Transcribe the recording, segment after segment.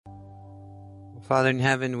Father in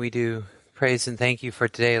heaven, we do praise and thank you for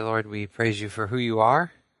today, Lord. We praise you for who you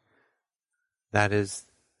are. That is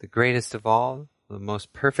the greatest of all, the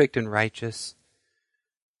most perfect and righteous,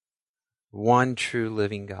 one true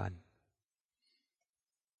living God.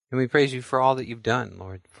 And we praise you for all that you've done,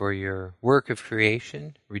 Lord, for your work of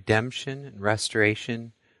creation, redemption, and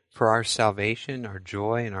restoration, for our salvation, our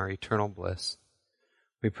joy, and our eternal bliss.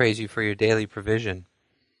 We praise you for your daily provision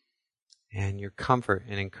and your comfort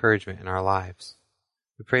and encouragement in our lives.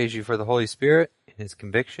 We praise you for the Holy Spirit and his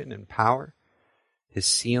conviction and power, his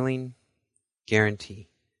sealing guarantee.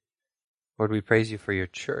 Lord, we praise you for your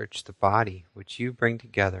church, the body, which you bring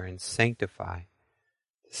together and sanctify.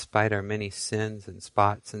 Despite our many sins and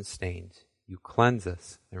spots and stains, you cleanse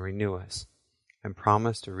us and renew us and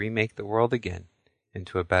promise to remake the world again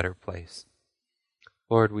into a better place.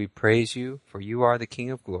 Lord, we praise you, for you are the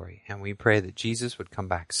King of glory, and we pray that Jesus would come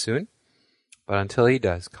back soon. But until he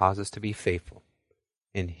does, cause us to be faithful.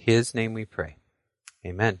 In his name we pray.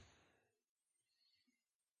 Amen.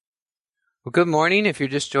 Well, good morning. If you're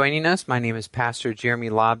just joining us, my name is Pastor Jeremy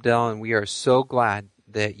Lobdell, and we are so glad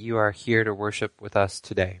that you are here to worship with us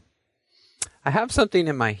today. I have something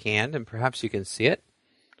in my hand, and perhaps you can see it.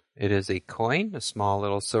 It is a coin, a small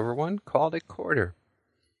little silver one, called a quarter.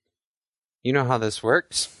 You know how this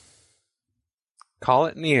works. Call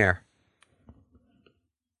it in the air.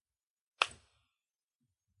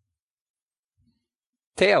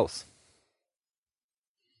 Tails.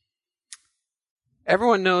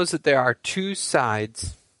 Everyone knows that there are two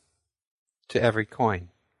sides to every coin,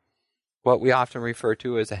 what we often refer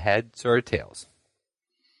to as a heads or a tails.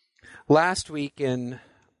 Last week in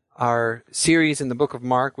our series in the book of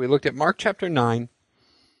Mark, we looked at Mark chapter 9,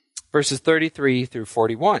 verses 33 through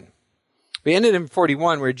 41. We ended in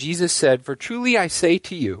 41 where Jesus said, "For truly I say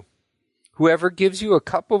to you, whoever gives you a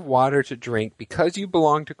cup of water to drink because you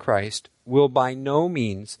belong to Christ will by no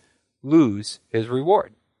means lose his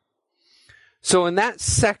reward." So in that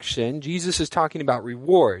section, Jesus is talking about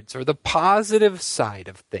rewards, or the positive side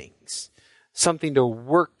of things, something to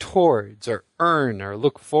work towards or earn or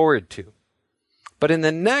look forward to. But in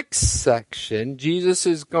the next section, Jesus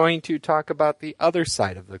is going to talk about the other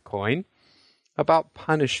side of the coin, about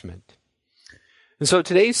punishment. And so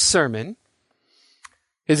today's sermon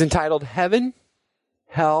is entitled Heaven,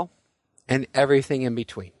 Hell, and Everything in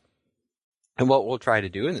Between. And what we'll try to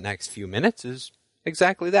do in the next few minutes is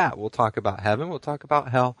exactly that. We'll talk about heaven, we'll talk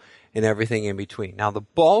about hell, and everything in between. Now, the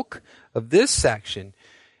bulk of this section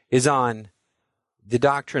is on the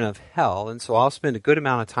doctrine of hell, and so I'll spend a good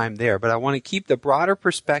amount of time there, but I want to keep the broader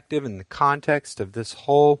perspective and the context of this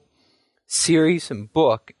whole series and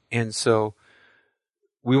book, and so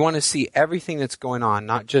we want to see everything that's going on,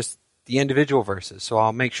 not just the individual verses. So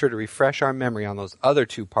I'll make sure to refresh our memory on those other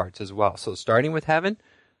two parts as well. So starting with heaven,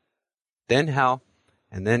 then hell,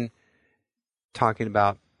 and then talking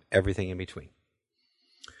about everything in between.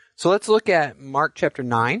 So let's look at Mark chapter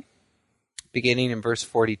 9, beginning in verse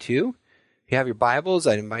 42. If you have your Bibles,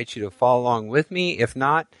 I'd invite you to follow along with me. If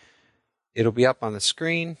not, it'll be up on the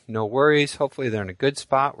screen. No worries. Hopefully they're in a good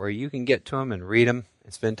spot where you can get to them and read them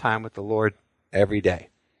and spend time with the Lord every day.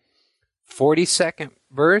 42nd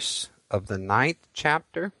verse of the 9th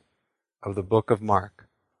chapter of the book of Mark.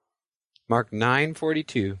 Mark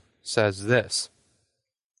 9:42 says this: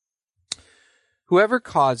 "Whoever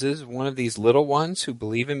causes one of these little ones who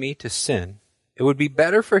believe in me to sin, it would be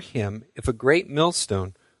better for him if a great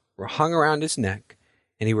millstone were hung around his neck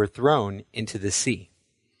and he were thrown into the sea.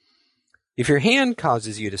 If your hand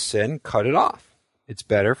causes you to sin, cut it off. It's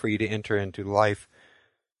better for you to enter into life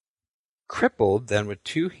crippled than with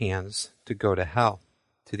two hands to go to hell,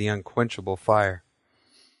 to the unquenchable fire.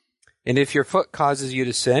 And if your foot causes you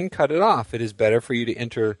to sin, cut it off. It is better for you to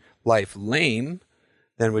enter life lame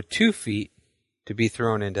than with 2 feet to be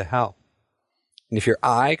thrown into hell. And if your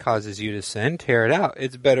eye causes you to sin, tear it out.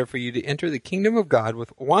 It's better for you to enter the kingdom of God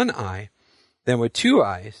with 1 eye than with 2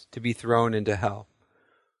 eyes to be thrown into hell,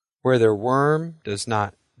 where their worm does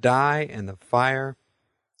not die and the fire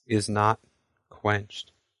is not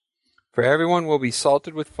quenched. For everyone will be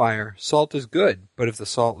salted with fire. Salt is good, but if the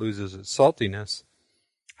salt loses its saltiness,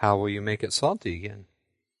 how will you make it salty again?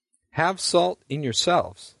 Have salt in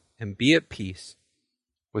yourselves and be at peace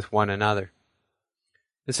with one another."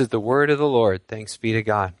 This is the word of the Lord. Thanks be to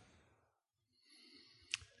God.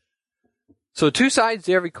 So 2 sides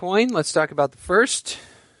to every coin. Let's talk about the first.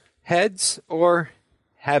 Heads or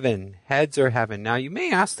heaven. Heads or heaven. Now you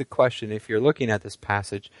may ask the question if you're looking at this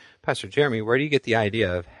passage, Pastor Jeremy, where do you get the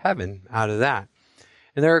idea of heaven out of that?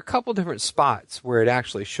 And there are a couple different spots where it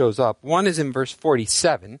actually shows up. One is in verse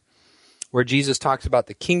 47, where Jesus talks about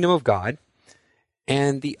the kingdom of God.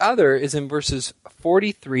 And the other is in verses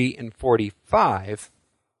 43 and 45,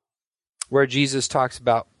 where Jesus talks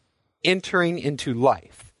about entering into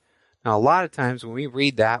life. Now, a lot of times when we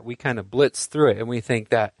read that, we kind of blitz through it and we think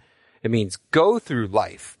that it means go through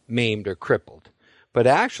life maimed or crippled. But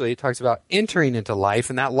actually, it talks about entering into life,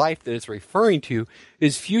 and that life that it's referring to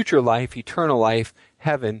is future life, eternal life,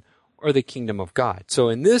 heaven, or the kingdom of God. So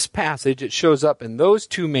in this passage, it shows up in those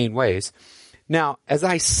two main ways. Now, as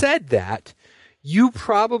I said that, you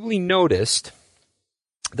probably noticed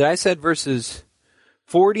that I said verses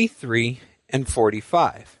 43 and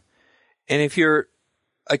 45. And if you're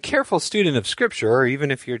a careful student of Scripture, or even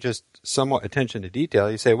if you're just somewhat attention to detail,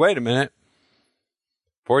 you say, wait a minute,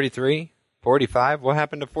 43, 45, what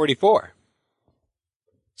happened to 44?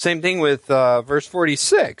 Same thing with verse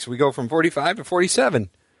 46. We go from 45 to 47.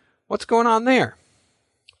 What's going on there?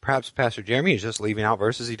 Perhaps Pastor Jeremy is just leaving out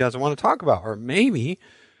verses he doesn't want to talk about. Or maybe,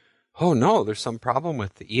 oh no, there's some problem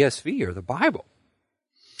with the ESV or the Bible.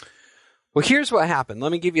 Well, here's what happened.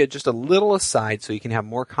 Let me give you just a little aside so you can have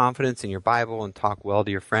more confidence in your Bible and talk well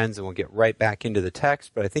to your friends, and we'll get right back into the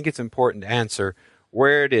text. But I think it's important to answer,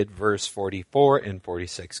 where did verse 44 and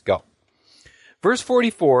 46 go? Verse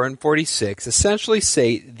 44 and 46 essentially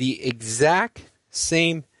say the exact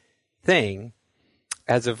same thing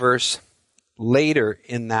as a verse later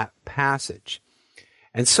in that passage.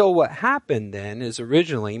 And so what happened then is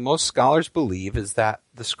originally, most scholars believe, is that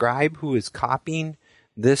the scribe who is copying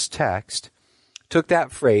this text took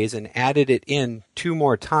that phrase and added it in two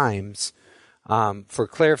more times for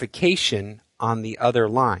clarification on the other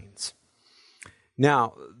lines.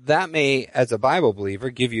 Now, that may, as a Bible believer,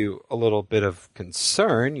 give you a little bit of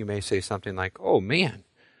concern. You may say something like, oh man,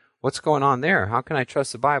 what's going on there? How can I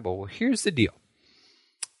trust the Bible? Well, here's the deal.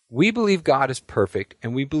 We believe God is perfect,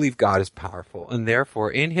 and we believe God is powerful, and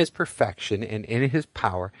therefore in His perfection and in His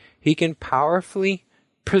power, He can powerfully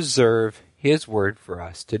preserve His word for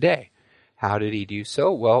us today. How did He do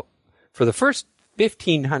so? Well, for the first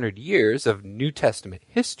 1,500 years of New Testament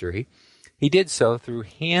history, He did so through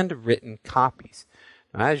handwritten copies.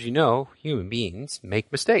 Now, as you know, human beings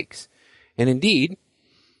make mistakes. And indeed,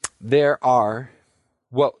 there are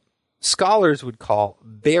what scholars would call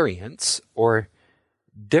variants or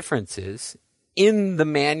differences in the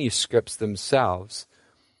manuscripts themselves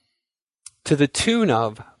to the tune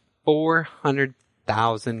of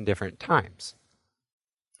 400,000 different times.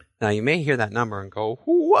 Now, you may hear that number and go,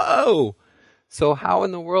 whoa! So how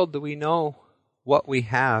in the world do we know what we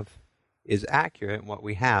have is accurate and what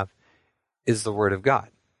we have is the Word of God?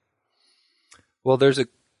 Well, there's a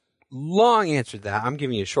long answer to that. I'm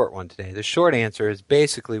giving you a short one today. The short answer is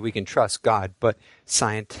basically we can trust God, but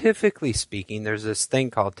scientifically speaking, there's this thing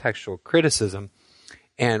called textual criticism,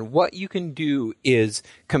 and what you can do is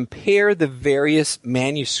compare the various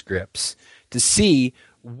manuscripts to see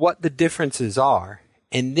what the differences are,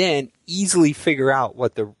 and then easily figure out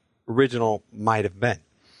what the original might have been.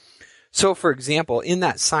 So, for example, in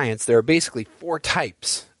that science, there are basically 4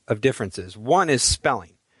 types of differences. One is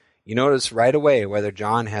spelling. You notice right away whether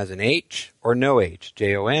John has an H or no H,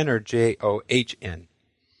 Jon or John.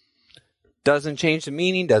 Doesn't change the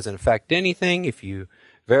meaning, doesn't affect anything. If you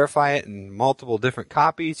verify it in multiple different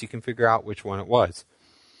copies, you can figure out which one it was.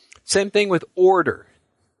 Same thing with order.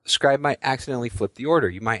 The scribe might accidentally flip the order.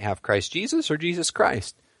 You might have Christ Jesus or Jesus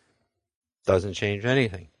Christ. Doesn't change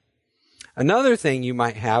anything. Another thing you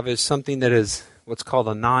might have is something that is what's called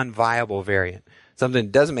a non-viable variant. Something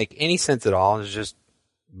that doesn't make any sense at all and is just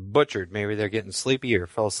butchered. Maybe they're getting sleepy or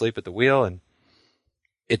fell asleep at the wheel and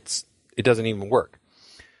it doesn't even work.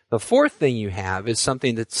 The fourth thing you have is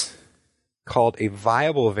something that's called a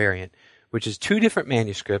viable variant, which is 2 different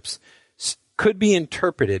manuscripts could be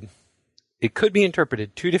interpreted. It could be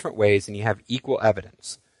interpreted 2 different ways and you have equal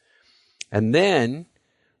evidence. And then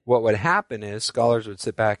what would happen is scholars would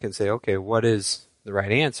sit back and say, okay, what is the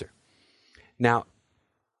right answer? Now,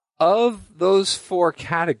 of those 4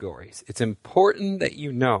 categories, it's important that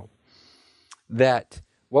you know that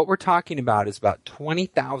what we're talking about is about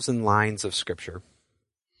 20,000 lines of Scripture.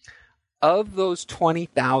 Of those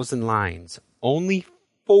 20,000 lines, only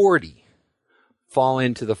 40 fall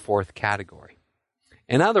into the 4th category.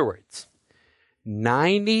 In other words,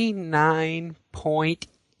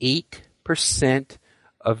 99.8%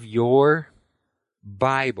 of your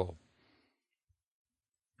Bible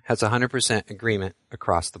has 100% agreement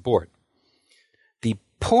across the board. The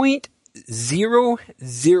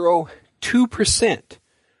 0.002%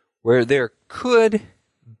 where there could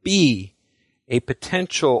be a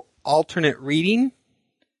potential alternate reading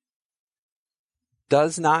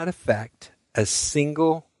does not affect a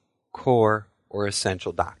single core or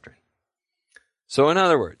essential doctrine. So in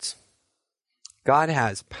other words, God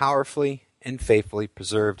has powerfully and faithfully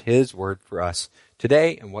preserved his word for us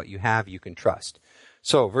today, and what you have you can trust.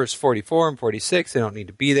 So verse 44 and 46, they don't need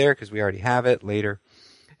to be there because we already have it later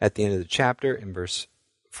at the end of the chapter in verse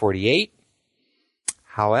 48.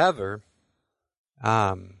 However,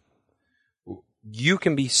 you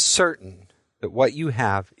can be certain that what you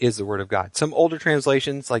have is the Word of God. Some older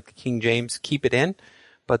translations, like the King James, keep it in,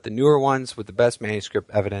 but the newer ones with the best manuscript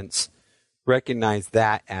evidence recognize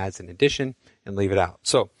that as an addition and leave it out.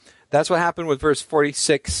 So that's what happened with verse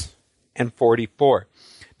 46 and 44.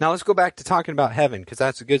 Now let's go back to talking about heaven, because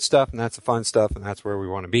that's the good stuff and that's the fun stuff and that's where we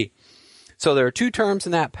want to be. So there are two terms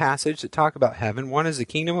in that passage that talk about heaven. One is the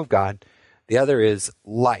kingdom of God. The other is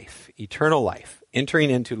life, eternal life, entering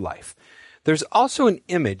into life. There's also an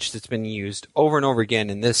image that's been used over and over again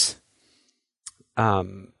in this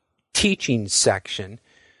teaching section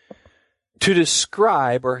to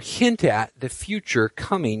describe or hint at the future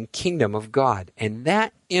coming kingdom of God. And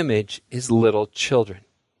that image is little children.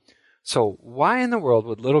 So why in the world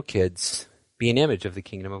would little kids be an image of the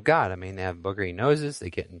kingdom of God? I mean, they have boogery noses, they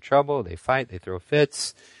get in trouble, they fight, they throw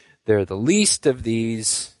fits. They're the least of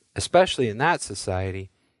these, especially in that society.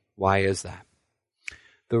 Why is that?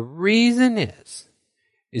 The reason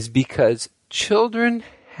is because children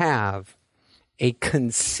have a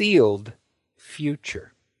concealed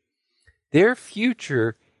future. Their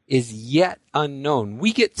future is yet unknown.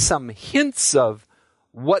 We get some hints of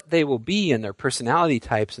what they will be and their personality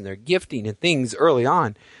types and their gifting and things early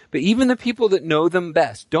on. But even the people that know them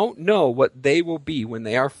best don't know what they will be when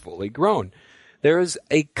they are fully grown. There is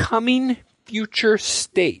a coming future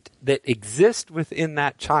state that exists within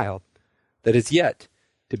that child that is yet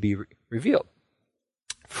to be revealed.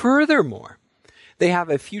 Furthermore, they have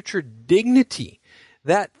a future dignity.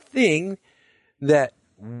 That thing that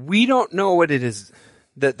we don't know what it is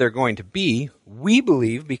that they're going to be, we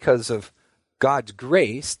believe because of God's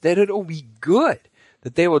grace that it'll be good,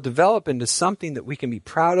 that they will develop into something that we can be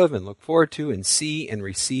proud of and look forward to and see and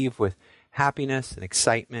receive with happiness and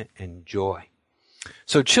excitement and joy.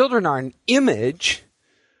 So children are an image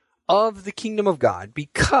of the kingdom of God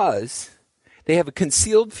because they have a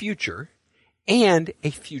concealed future and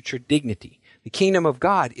a future dignity. The kingdom of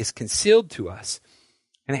God is concealed to us,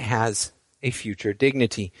 and it has a future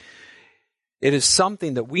dignity. It is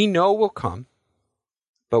something that we know will come,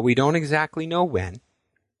 but we don't exactly know when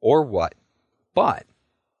or what, but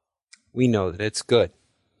we know that it's good.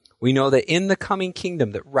 We know that in the coming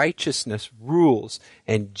kingdom that righteousness rules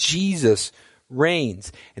and Jesus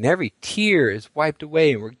reigns and every tear is wiped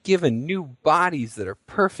away and we're given new bodies that are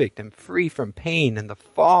perfect and free from pain and the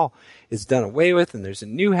fall is done away with and there's a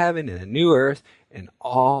new heaven and a new earth and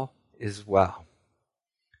all is well.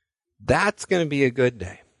 That's going to be a good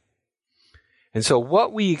day. And so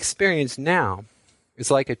what we experience now is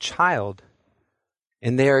like a child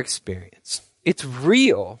in their experience. It's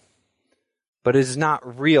real, but it is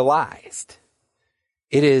not realized.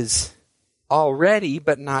 It is already,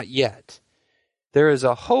 but not yet. There is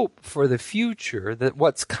a hope for the future that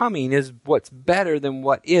what's coming is what's better than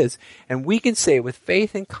what is. And we can say with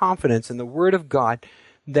faith and confidence in the Word of God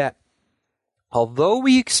that although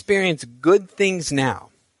we experience good things now,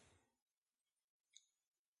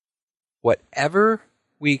 whatever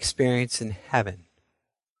we experience in heaven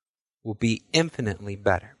will be infinitely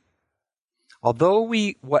better. Although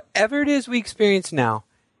whatever it is we experience now,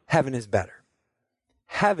 heaven is better.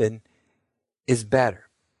 Heaven is better.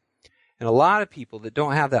 And a lot of people that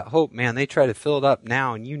don't have that hope, man, they try to fill it up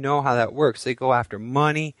now, and you know how that works. They go after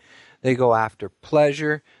money, they go after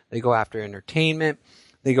pleasure, they go after entertainment,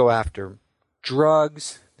 they go after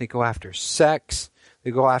drugs, they go after sex,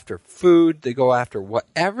 they go after food, they go after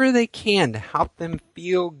whatever they can to help them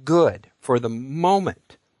feel good for the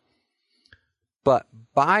moment. But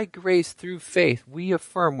by grace through faith, we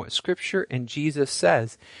affirm what Scripture and Jesus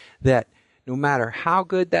says, that no matter how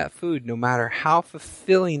good that food, no matter how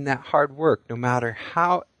fulfilling that hard work, no matter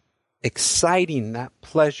how exciting that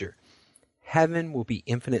pleasure, heaven will be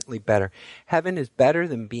infinitely better. Heaven is better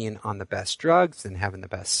than being on the best drugs, than having the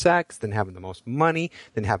best sex, than having the most money,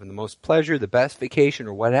 than having the most pleasure, the best vacation,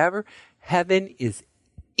 or whatever. Heaven is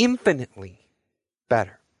infinitely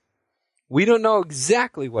better. We don't know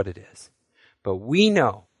exactly what it is, but we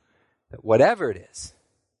know that whatever it is,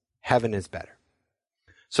 heaven is better.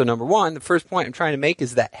 So number one, the first point I'm trying to make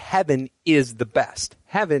is that heaven is the best.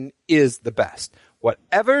 Heaven is the best.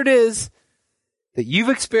 Whatever it is that you've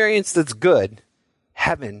experienced that's good,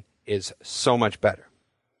 heaven is so much better.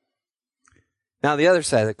 Now the other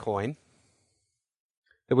side of the coin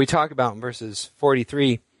that we talk about in verses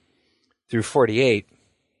 43 through 48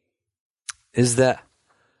 is the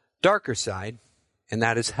darker side, and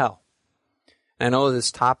that is hell. I know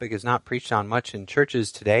this topic is not preached on much in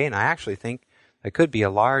churches today, and I actually think that could be a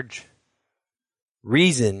large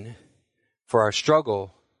reason for our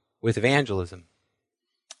struggle with evangelism.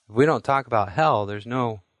 If we don't talk about hell, there's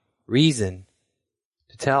no reason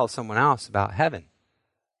to tell someone else about heaven.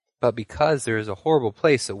 But because there is a horrible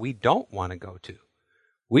place that we don't want to go to,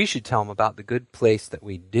 we should tell them about the good place that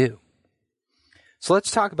we do. So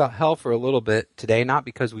let's talk about hell for a little bit today, not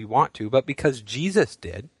because we want to, but because Jesus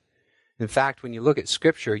did. In fact, when you look at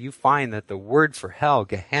Scripture, you find that the word for hell,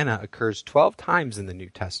 Gehenna, occurs 12 times in the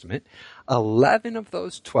New Testament. 11 of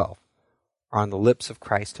those 12 are on the lips of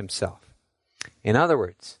Christ himself. In other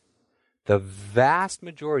words, the vast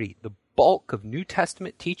majority, the bulk of New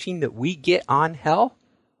Testament teaching that we get on hell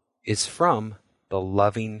is from the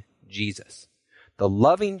loving Jesus. The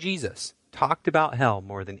loving Jesus talked about hell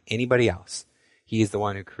more than anybody else. He is the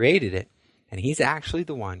one who created it, and he's actually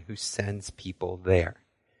the one who sends people there.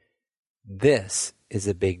 This is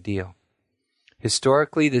a big deal.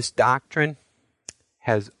 Historically, this doctrine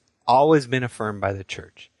has always been affirmed by the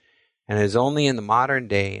church, and it is only in the modern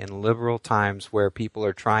day and liberal times where people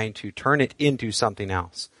are trying to turn it into something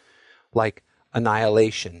else, like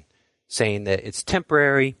annihilation, saying that it's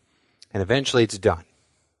temporary and eventually it's done,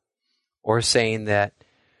 or saying that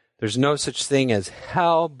there's no such thing as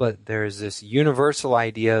hell, but there's this universal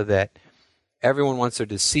idea that everyone, once they're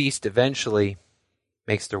deceased, eventually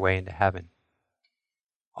makes their way into heaven.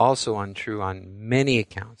 Also untrue on many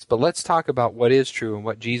accounts. But let's talk about what is true and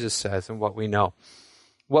what Jesus says and what we know.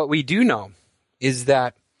 What we do know is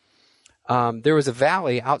that there was a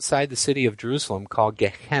valley outside the city of Jerusalem called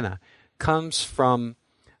Gehenna. Comes from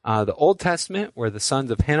the Old Testament, where the sons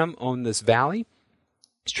of Hinnom owned this valley.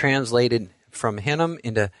 It's translated from Hinnom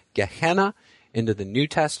into Gehenna into the New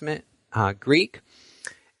Testament Greek.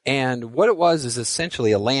 And what it was is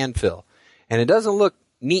essentially a landfill. And it doesn't look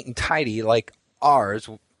neat and tidy like ours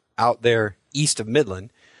out there east of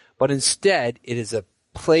Midland, but instead it is a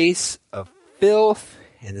place of filth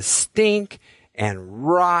and stink and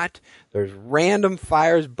rot. There's random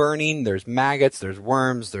fires burning, there's maggots, there's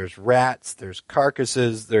worms, there's rats, there's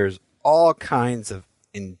carcasses, there's all kinds of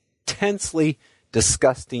intensely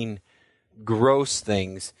disgusting, gross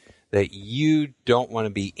things that you don't want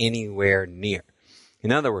to be anywhere near.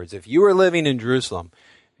 In other words, if you were living in Jerusalem,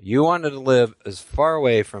 you wanted to live as far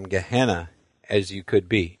away from Gehenna as you could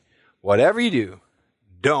be. Whatever you do,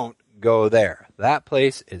 don't go there. That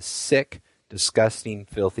place is sick, disgusting,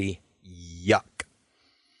 filthy, yuck.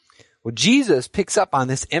 Well, Jesus picks up on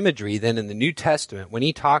this imagery then in the New Testament when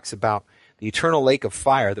he talks about the eternal lake of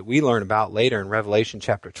fire that we learn about later in Revelation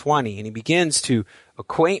chapter 20. And he begins to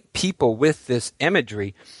acquaint people with this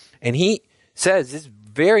imagery. And he says it's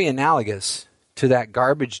very analogous to that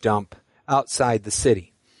garbage dump outside the city.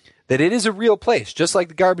 That it is a real place, just like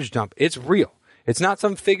the garbage dump. It's real. It's not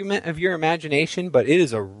some figment of your imagination, but it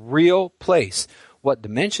is a real place. What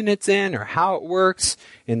dimension it's in or how it works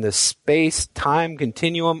in the space-time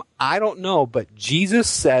continuum, I don't know, but Jesus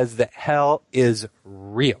says that hell is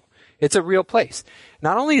real. It's a real place.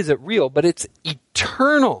 Not only is it real, but it's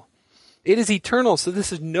eternal. It is eternal, so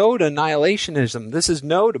this is no to annihilationism. This is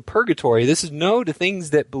no to purgatory. This is no to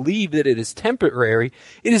things that believe that it is temporary.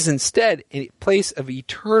 It is instead a place of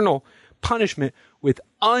eternal punishment with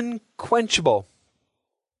unquenchable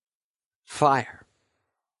fire.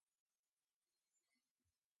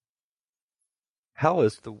 Hell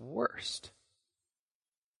is the worst.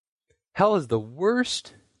 Hell is the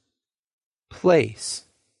worst place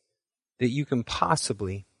that you can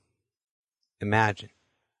possibly imagine.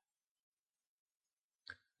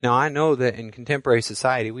 Now, I know that in contemporary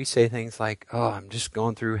society, we say things like, oh, I'm just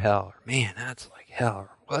going through hell, or man, that's like hell, or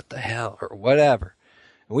what the hell, or whatever.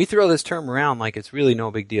 And we throw this term around like it's really no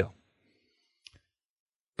big deal.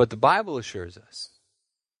 But the Bible assures us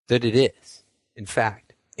that it is, in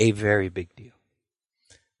fact, a very big deal.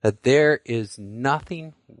 That there is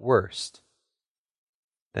nothing worse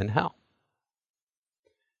than hell.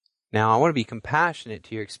 Now, I want to be compassionate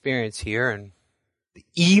to your experience here and the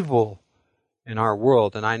evil in our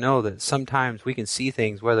world. And I know that sometimes we can see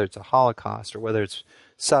things, whether it's a Holocaust or whether it's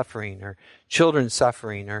suffering or children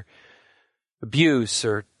suffering or abuse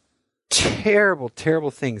or terrible,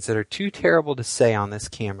 terrible things that are too terrible to say on this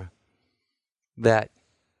camera. That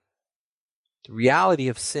the reality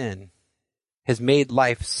of sin has made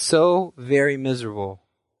life so very miserable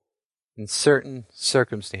in certain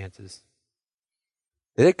circumstances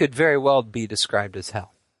that it could very well be described as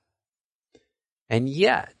hell. And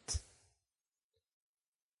yet,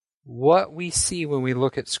 what we see when we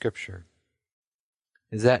look at Scripture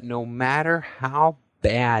is that no matter how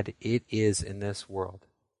bad it is in this world,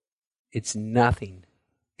 it's nothing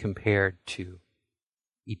compared to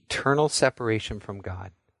eternal separation from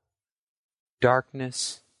God,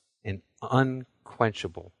 darkness, and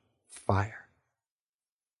unquenchable fire.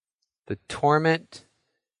 The torment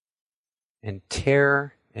and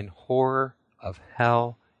terror and horror of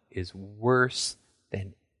hell is worse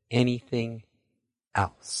than anything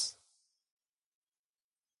else.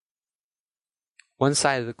 One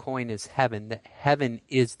side of the coin is heaven, that heaven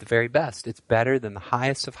is the very best. It's better than the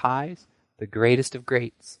highest of highs, the greatest of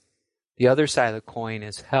greats. The other side of the coin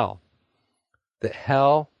is hell. That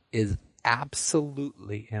hell is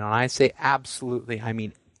absolutely, and when I say absolutely, I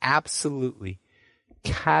mean absolutely,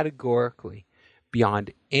 categorically,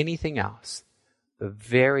 beyond anything else, the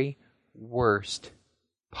very worst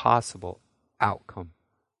possible outcome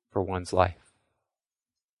for one's life.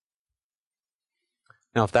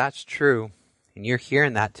 Now, if that's true, and you're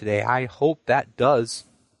hearing that today, I hope that does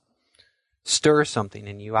stir something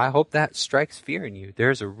in you. I hope that strikes fear in you.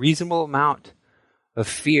 There's a reasonable amount of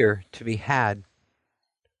fear to be had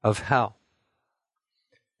of hell.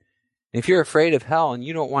 If you're afraid of hell and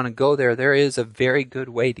you don't want to go there, there is a very good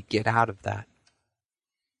way to get out of that.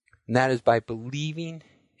 And that is by believing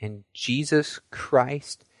in Jesus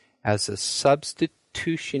Christ as a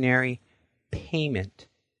substitutionary payment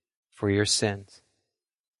for your sins.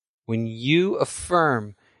 When you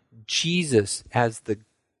affirm Jesus as the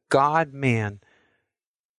God-man,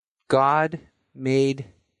 God made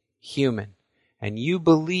human, and you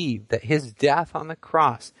believe that his death on the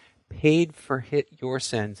cross paid for your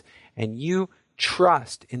sins, and you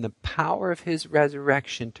trust in the power of his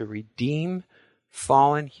resurrection to redeem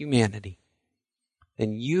fallen humanity,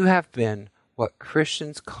 then you have been what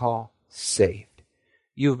Christians call saved.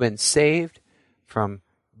 You've been saved from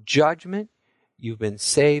judgment. You've been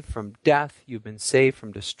saved from death. You've been saved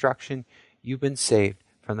from destruction. You've been saved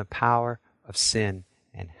from the power of sin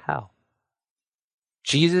and hell.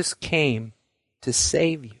 Jesus came to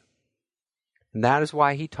save you. And that is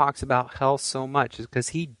why he talks about hell so much, is because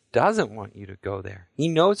he doesn't want you to go there. He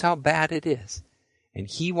knows how bad it is. And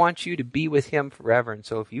he wants you to be with him forever. And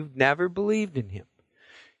so if you've never believed in him,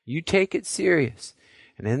 you take it serious.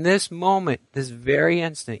 And in this moment, this very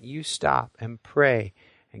instant, you stop and pray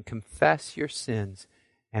and confess your sins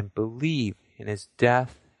and believe in his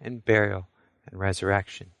death and burial and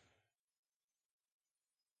resurrection.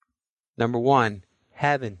 Number 1,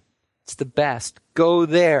 heaven. It's the best. Go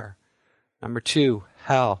there. Number 2,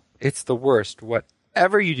 hell. It's the worst.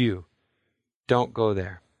 Whatever you do, don't go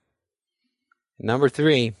there. Number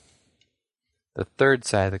 3, the third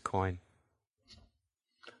side of the coin.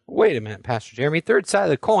 Wait a minute, Pastor Jeremy, third side of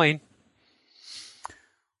the coin?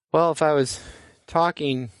 Well, if I was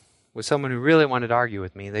talking with someone who really wanted to argue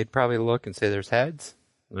with me, they'd probably look and say there's heads,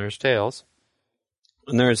 and there's tails,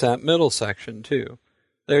 and there's that middle section too.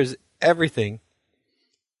 There's everything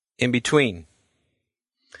in between.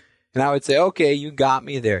 And I would say, okay, you got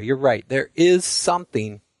me there. You're right. There is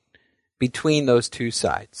something between those two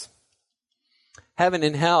sides. Heaven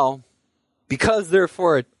and hell, because they're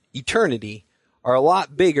for eternity, are a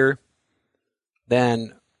lot bigger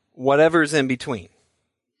than whatever's in between.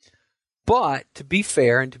 But to be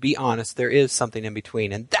fair and to be honest, there is something in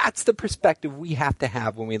between. And that's the perspective we have to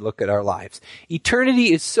have when we look at our lives.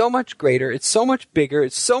 Eternity is so much greater, it's so much bigger,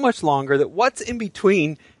 it's so much longer that what's in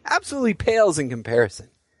between absolutely pales in comparison.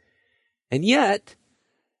 And yet,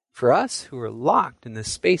 for us who are locked in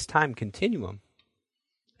this space-time continuum,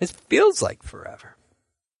 it feels like forever.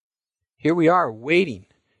 Here we are waiting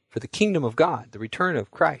for the kingdom of God, the return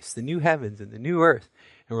of Christ, the new heavens and the new earth.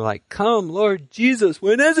 And we're like, come, Lord Jesus,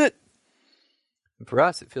 when is it? And for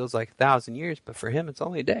us, it feels like 1,000 years, but for him, it's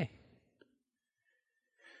only a day.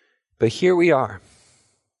 But here we are,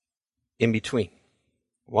 in between.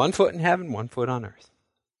 1 foot in heaven, 1 foot on earth.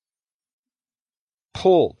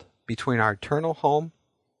 Pulled between our eternal home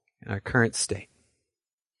and our current state.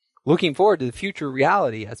 Looking forward to the future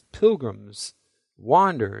reality as pilgrims,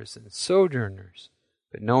 wanderers, and sojourners,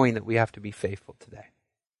 but knowing that we have to be faithful today.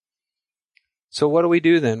 So what do we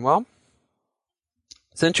do then? Well,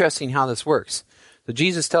 it's interesting how this works. So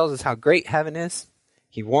Jesus tells us how great heaven is.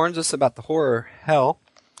 He warns us about the horror of hell.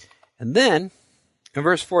 And then, in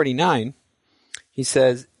verse 49, he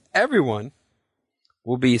says, everyone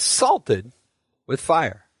will be salted with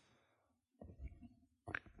fire.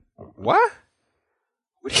 What?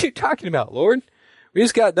 What are you talking about, Lord? We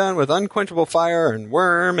just got done with unquenchable fire and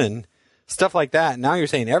worm and stuff like that. And now you're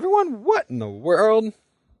saying everyone? What in the world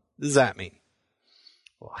does that mean?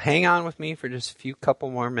 Well, hang on with me for just a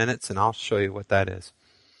couple more minutes and I'll show you what that is.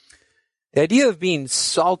 The idea of being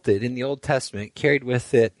salted in the Old Testament carried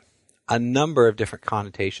with it a number of different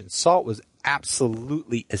connotations. Salt was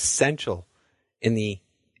absolutely essential in the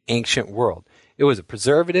ancient world. It was a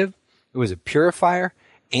preservative, it was a purifier,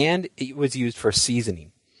 and it was used for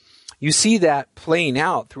seasoning. You see that playing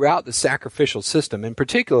out throughout the sacrificial system. In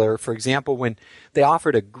particular, for example, when they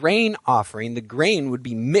offered a grain offering, the grain would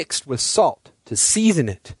be mixed with salt to season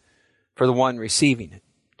it for the one receiving it,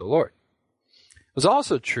 the Lord. It was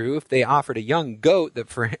also true if they offered a young goat that,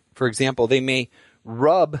 for example, they may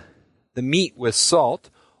rub the meat with salt,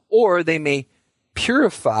 or they may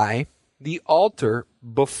purify the altar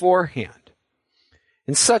beforehand.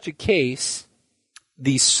 In such a case,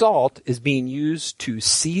 the salt is being used to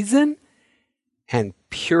season and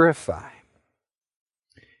purify.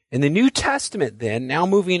 In the New Testament then, now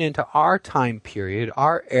moving into our time period,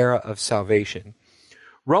 our era of salvation,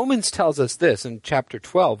 Romans tells us this in chapter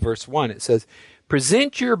 12, verse 1. It says,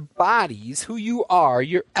 present your bodies, who you are,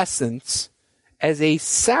 your essence, as a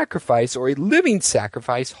sacrifice or a living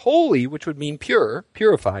sacrifice, holy, which would mean pure,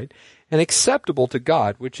 purified, and acceptable to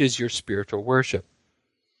God, which is your spiritual worship.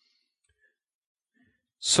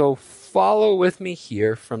 So follow with me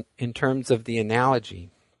here in terms of the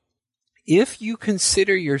analogy. If you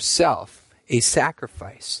consider yourself a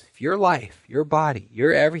sacrifice, if your life, your body,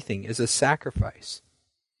 your everything is a sacrifice,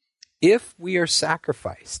 if we are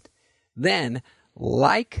sacrificed, then,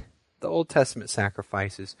 like the Old Testament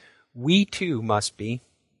sacrifices, we too must be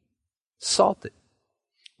salted.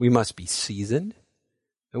 We must be seasoned,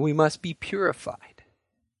 and we must be purified.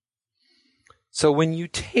 So when you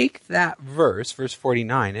take that verse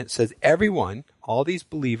 49, it says everyone, all these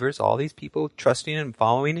believers, all these people trusting and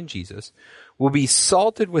following in Jesus, will be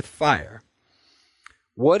salted with fire.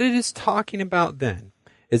 What it is talking about then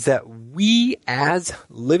is that we as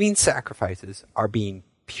living sacrifices are being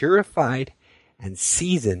purified and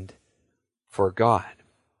seasoned for God.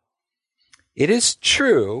 It is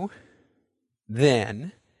true,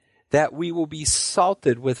 then, that we will be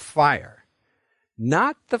salted with fire.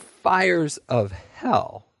 Not the fires of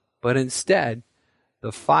hell, but instead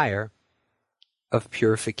the fire of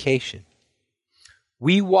purification.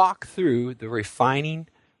 We walk through the refining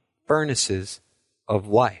furnaces of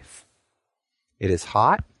life. It is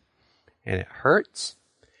hot and it hurts.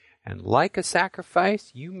 And like a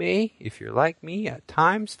sacrifice, you may, if you're like me, at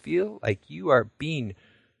times feel like you are being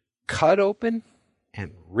cut open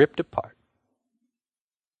and ripped apart.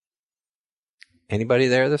 Anybody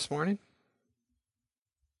there this morning?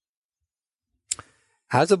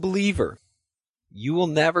 As a believer, you will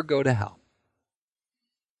never go to hell.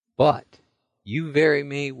 But you very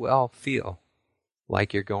may well feel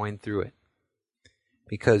like you're going through it.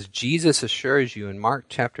 Because Jesus assures you in Mark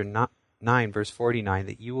chapter 9, verse 49,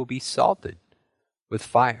 that you will be salted with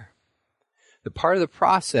fire. The part of the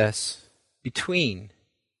process between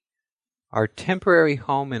our temporary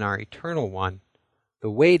home and our eternal one,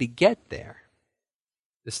 the way to get there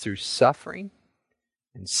is through suffering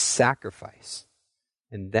and sacrifice.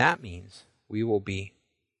 And that means we will be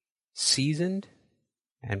seasoned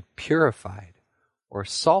and purified or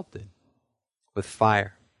salted with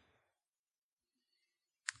fire.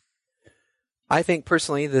 I think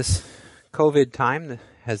personally this COVID time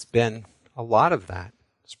has been a lot of that.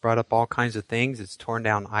 It's brought up all kinds of things. It's torn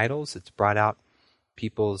down idols. It's brought out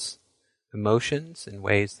people's emotions in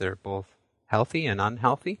ways that are both healthy and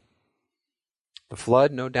unhealthy. The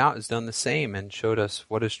flood, no doubt, has done the same and showed us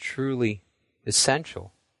what is truly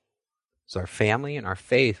essential. It's our family and our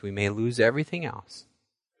faith. We may lose everything else.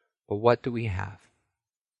 But what do we have?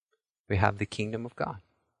 We have the kingdom of God.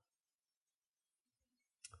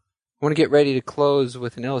 I want to get ready to close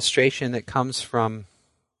with an illustration that comes from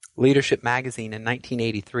Leadership Magazine in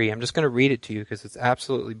 1983. I'm just going to read it to you because it's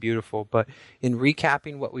absolutely beautiful. But in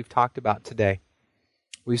recapping what we've talked about today,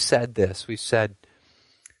 we've said this. We've said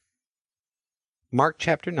Mark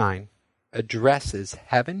chapter 9 addresses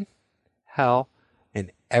heaven, hell, and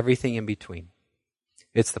everything in between.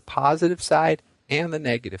 It's the positive side and the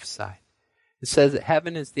negative side. It says that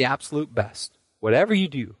heaven is the absolute best. Whatever you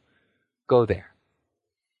do, go there.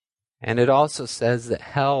 And it also says that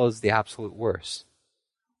hell is the absolute worst.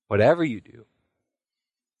 Whatever you do,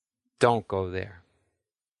 don't go there.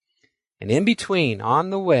 And in between, on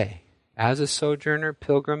the way, as a sojourner,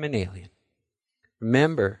 pilgrim, and alien,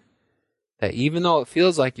 remember that even though it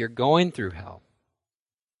feels like you're going through hell,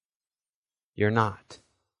 you're not.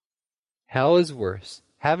 Hell is worse.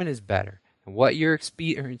 Heaven is better. And what you're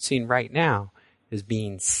experiencing right now is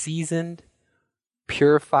being seasoned,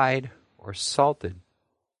 purified, or salted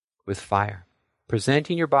with fire.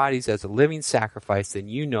 Presenting your bodies as a living sacrifice, then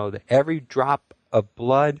you know that every drop of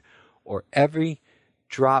blood or every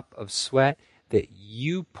drop of sweat that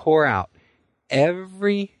you pour out,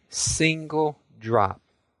 every single drop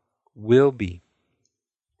will be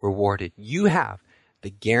rewarded. You have the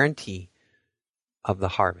guarantee of the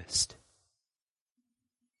harvest.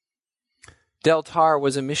 Del Tar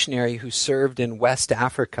was a missionary who served in West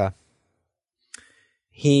Africa.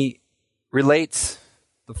 He relates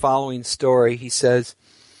the following story. He says,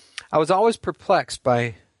 I was always perplexed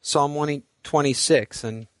by Psalm 126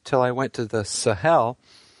 until I went to the Sahel,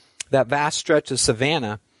 that vast stretch of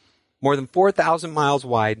savanna, more than 4,000 miles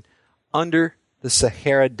wide, under the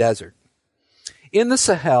Sahara Desert. In the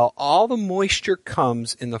Sahel, all the moisture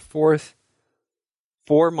comes in the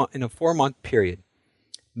in a 4-month period.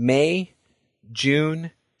 May,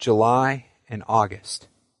 June, July, and August.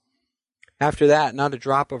 After that, not a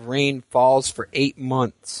drop of rain falls for 8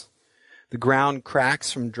 months. The ground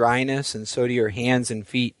cracks from dryness, and so do your hands and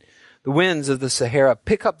feet. The winds of the Sahara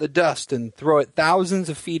pick up the dust and throw it thousands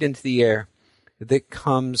of feet into the air. It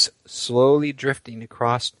comes slowly drifting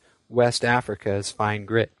across West Africa as fine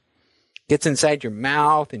grit. Gets inside your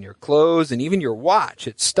mouth and your clothes and even your watch.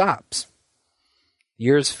 It stops. The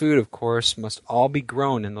year's food, of course, must all be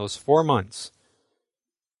grown in those 4 months.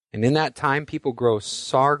 And in that time, people grow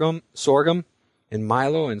sorghum and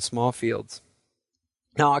milo in small fields.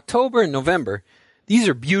 Now, October and November, these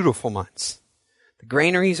are beautiful months. The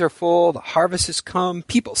granaries are full, the harvests come,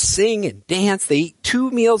 people sing and dance, they eat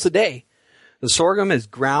 2 meals a day. The sorghum is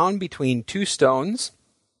ground between 2 stones,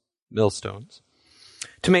 millstones,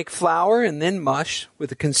 to make flour and then mush with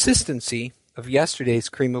the consistency of yesterday's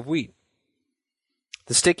cream of wheat.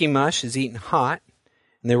 The sticky mush is eaten hot,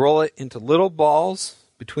 and they roll it into little balls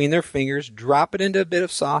between their fingers, drop it into a bit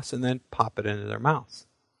of sauce, and then pop it into their mouths.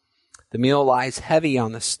 The meal lies heavy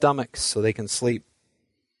on the stomachs so they can sleep.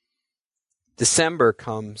 December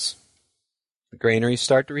comes. The granaries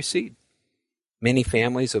start to recede. Many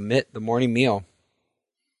families omit the morning meal.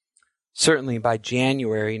 Certainly by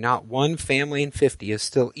January, not one family in 50 is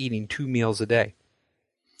still eating 2 meals a day.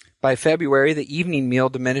 By February, the evening meal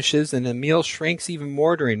diminishes and the meal shrinks even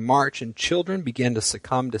more during March, and children begin to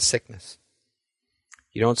succumb to sickness.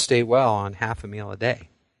 You don't stay well on half a meal a day.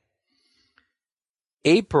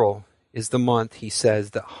 April is the month, he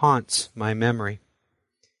says, that haunts my memory.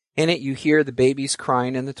 In it you hear the babies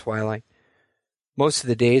crying in the twilight. Most of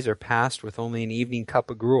the days are passed with only an evening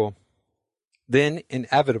cup of gruel. Then,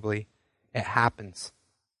 inevitably, it happens.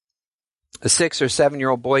 A 6 or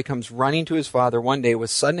 7-year-old boy comes running to his father one day with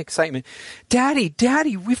sudden excitement. Daddy,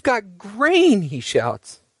 Daddy, we've got grain, he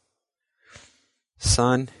shouts.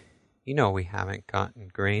 Son, you know we haven't gotten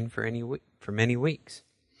grain for many weeks.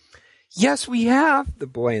 Yes, we have, the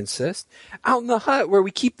boy insists. Out in the hut where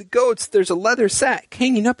we keep the goats, there's a leather sack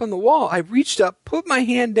hanging up on the wall. I reached up, put my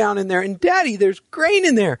hand down in there, and Daddy, there's grain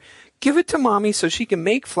in there. Give it to Mommy so she can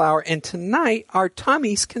make flour, and tonight our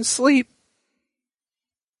tummies can sleep.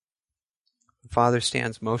 The father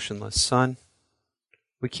stands motionless. Son,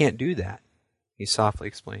 we can't do that, he softly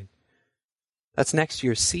explained. That's next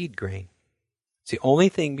year's seed grain. It's the only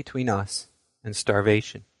thing between us and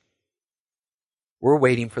starvation. We're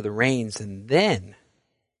waiting for the rains, and then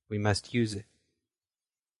we must use it.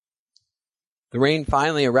 The rain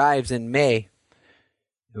finally arrives in May.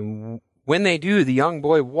 And when they do, the young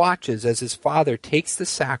boy watches as his father takes the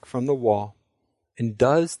sack from the wall and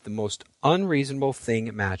does the most unreasonable thing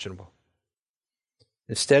imaginable.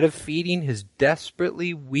 Instead of feeding his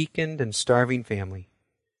desperately weakened and starving family,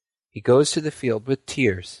 he goes to the field with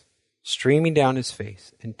tears streaming down his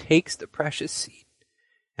face and takes the precious seed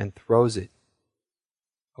and throws it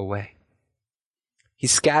away. He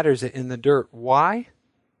scatters it in the dirt. Why?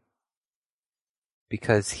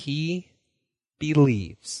 Because he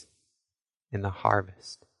believes in the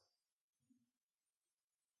harvest.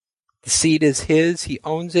 The seed is his. He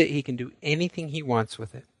owns it. He can do anything he wants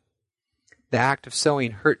with it. The act of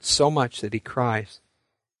sowing hurts so much that he cries.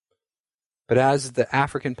 But as the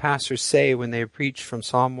African pastors say when they preach from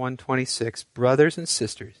Psalm 126, brothers and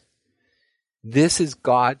sisters, this is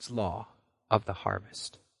God's law of the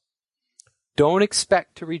harvest. Don't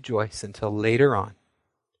expect to rejoice until later on,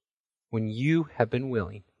 when you have been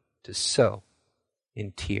willing to sow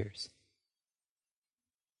in tears.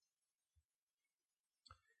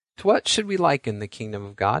 To what should we liken the kingdom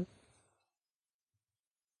of God?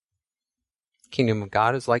 The kingdom of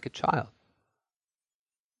God is like a child,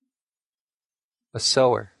 a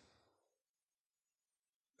sower,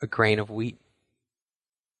 a grain of wheat.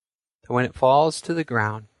 And when it falls to the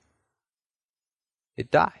ground,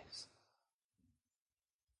 it dies.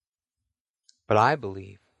 But I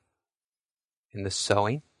believe in the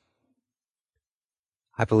sowing.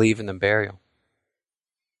 I believe in the burial.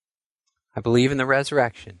 I believe in the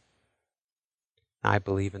resurrection. I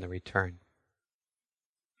believe in the return.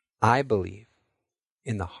 I believe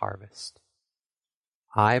in the harvest.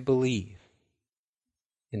 I believe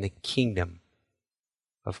in the kingdom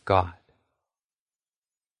of God.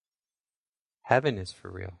 Heaven is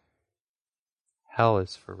for real. Hell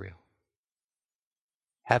is for real.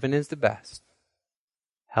 Heaven is the best.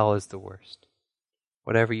 Hell is the worst.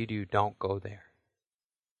 Whatever you do, don't go there.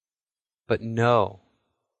 But know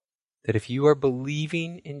that if you are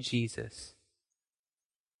believing in Jesus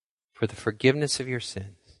for the forgiveness of your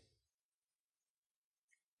sins,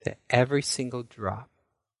 that every single drop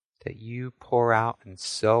that you pour out and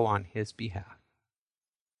sow on His behalf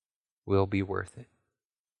will be worth it.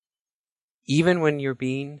 Even when you're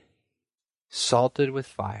being salted with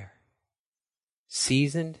fire,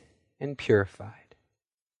 seasoned and purified,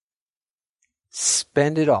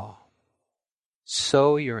 spend it all.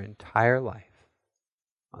 Sow your entire life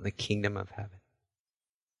on the kingdom of heaven.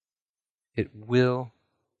 It will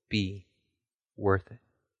be worth it.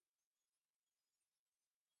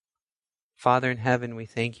 Father in heaven, we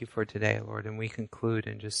thank you for today, Lord, and we conclude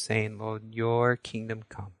in just saying, Lord, your kingdom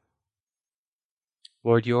come.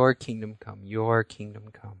 Lord, your kingdom come, your kingdom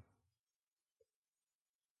come.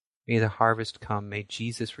 May the harvest come, may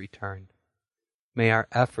Jesus return. May our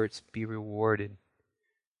efforts be rewarded.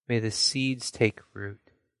 May the seeds take root.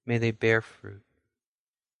 May they bear fruit.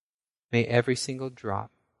 May every single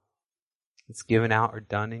drop that's given out or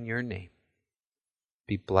done in your name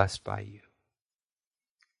be blessed by you.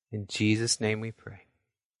 In Jesus' name we pray.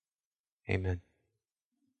 Amen.